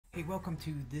Hey, welcome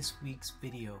to this week's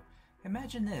video.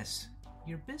 Imagine this.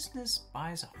 Your business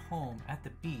buys a home at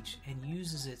the beach and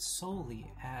uses it solely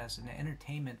as an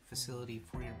entertainment facility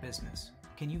for your business.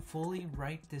 Can you fully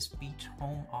write this beach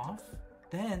home off?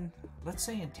 Then, let's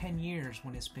say in 10 years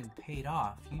when it's been paid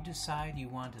off, you decide you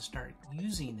want to start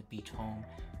using the beach home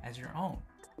as your own.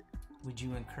 Would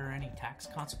you incur any tax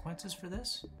consequences for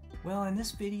this? Well, in this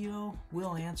video,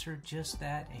 we'll answer just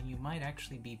that, and you might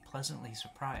actually be pleasantly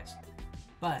surprised.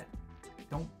 But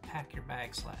don't pack your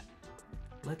bags, lad.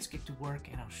 Let's get to work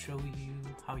and I'll show you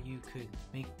how you could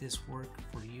make this work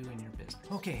for you and your business.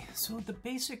 Okay, so the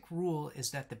basic rule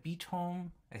is that the beach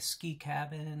home, a ski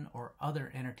cabin, or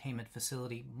other entertainment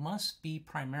facility must be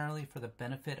primarily for the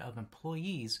benefit of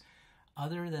employees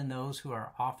other than those who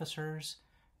are officers,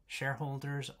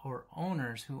 shareholders, or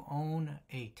owners who own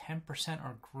a 10%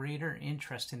 or greater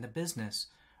interest in the business,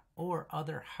 or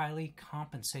other highly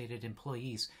compensated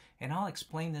employees. And I'll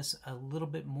explain this a little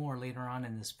bit more later on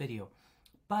in this video.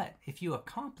 But if you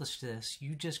accomplish this,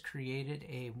 you just created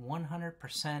a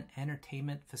 100%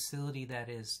 entertainment facility that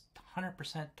is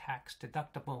 100% tax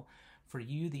deductible for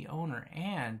you, the owner,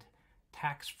 and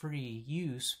tax-free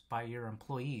use by your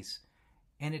employees.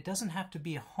 And it doesn't have to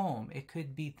be a home. It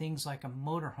could be things like a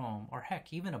motorhome, or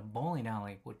heck, even a bowling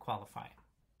alley would qualify.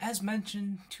 As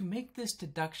mentioned, to make this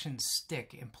deduction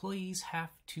stick, employees have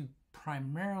to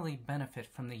primarily benefit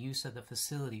from the use of the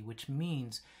facility, which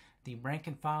means the rank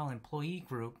and file employee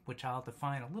group, which I'll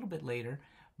define a little bit later,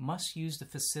 must use the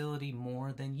facility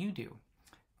more than you do.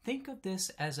 Think of this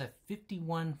as a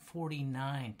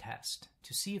 5149 test.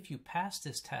 To see if you pass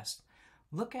this test,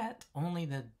 look at only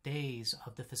the days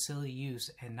of the facility use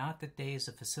and not the days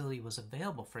the facility was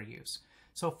available for use.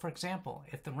 So for example,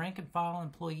 if the rank and file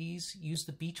employees use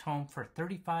the beach home for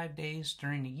 35 days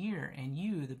during the year and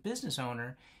you, the business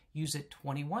owner, use it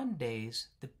 21 days,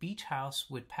 the beach house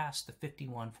would pass the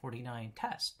 5149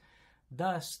 test.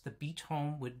 Thus, the beach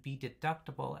home would be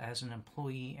deductible as an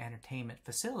employee entertainment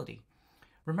facility.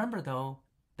 Remember though,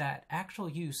 that actual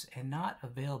use and not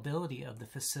availability of the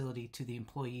facility to the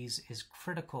employees is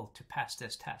critical to pass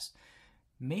this test.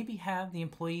 Maybe have the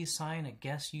employees sign a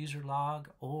guest user log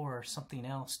or something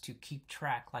else to keep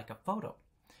track, like a photo,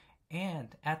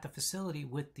 and at the facility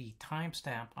with the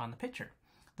timestamp on the picture.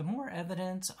 The more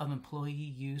evidence of employee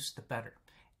use, the better.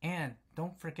 And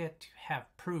don't forget to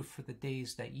have proof for the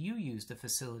days that you use the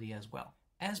facility as well.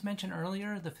 As mentioned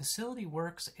earlier, the facility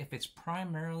works if it's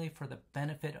primarily for the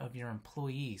benefit of your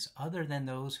employees, other than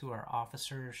those who are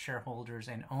officers, shareholders,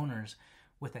 and owners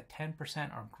with a 10%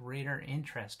 or greater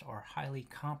interest or highly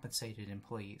compensated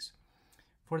employees.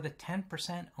 For the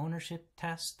 10% ownership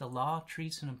test, the law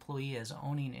treats an employee as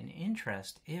owning an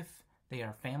interest if they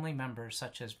are family members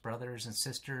such as brothers and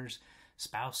sisters,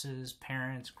 spouses,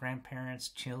 parents, grandparents,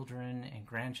 children, and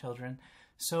grandchildren.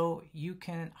 So you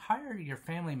can hire your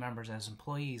family members as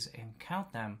employees and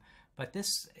count them, but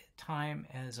this time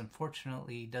as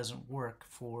unfortunately doesn't work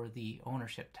for the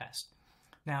ownership test.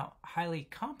 Now, highly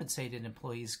compensated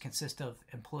employees consist of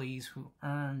employees who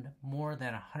earned more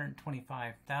than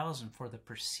 $125,000 for the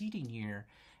preceding year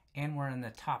and were in the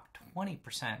top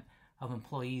 20% of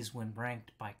employees when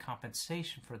ranked by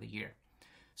compensation for the year.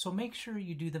 So make sure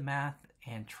you do the math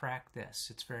and track this.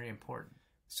 It's very important.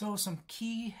 So some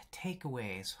key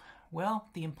takeaways. Well,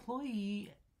 the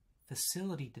employee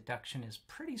facility deduction is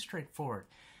pretty straightforward.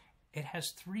 It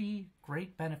has three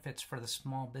great benefits for the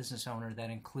small business owner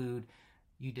that include: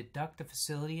 you deduct the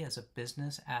facility as a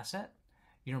business asset,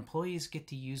 your employees get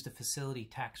to use the facility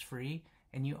tax-free,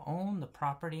 and you own the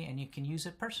property and you can use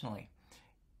it personally.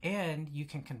 And you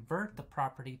can convert the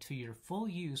property to your full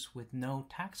use with no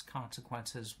tax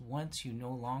consequences once you no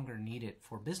longer need it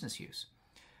for business use.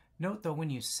 Note though,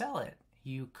 when you sell it,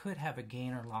 you could have a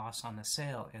gain or loss on the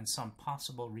sale and some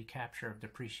possible recapture of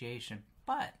depreciation,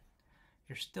 but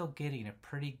you're still getting a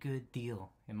pretty good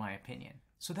deal in my opinion.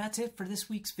 So that's it for this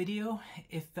week's video.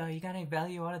 If you got any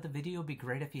value out of the video, it'd be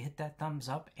great if you hit that thumbs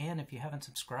up. And if you haven't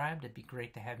subscribed, it'd be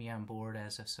great to have you on board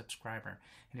as a subscriber.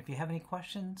 And if you have any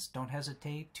questions, don't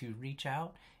hesitate to reach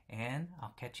out, and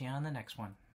I'll catch you on the next one.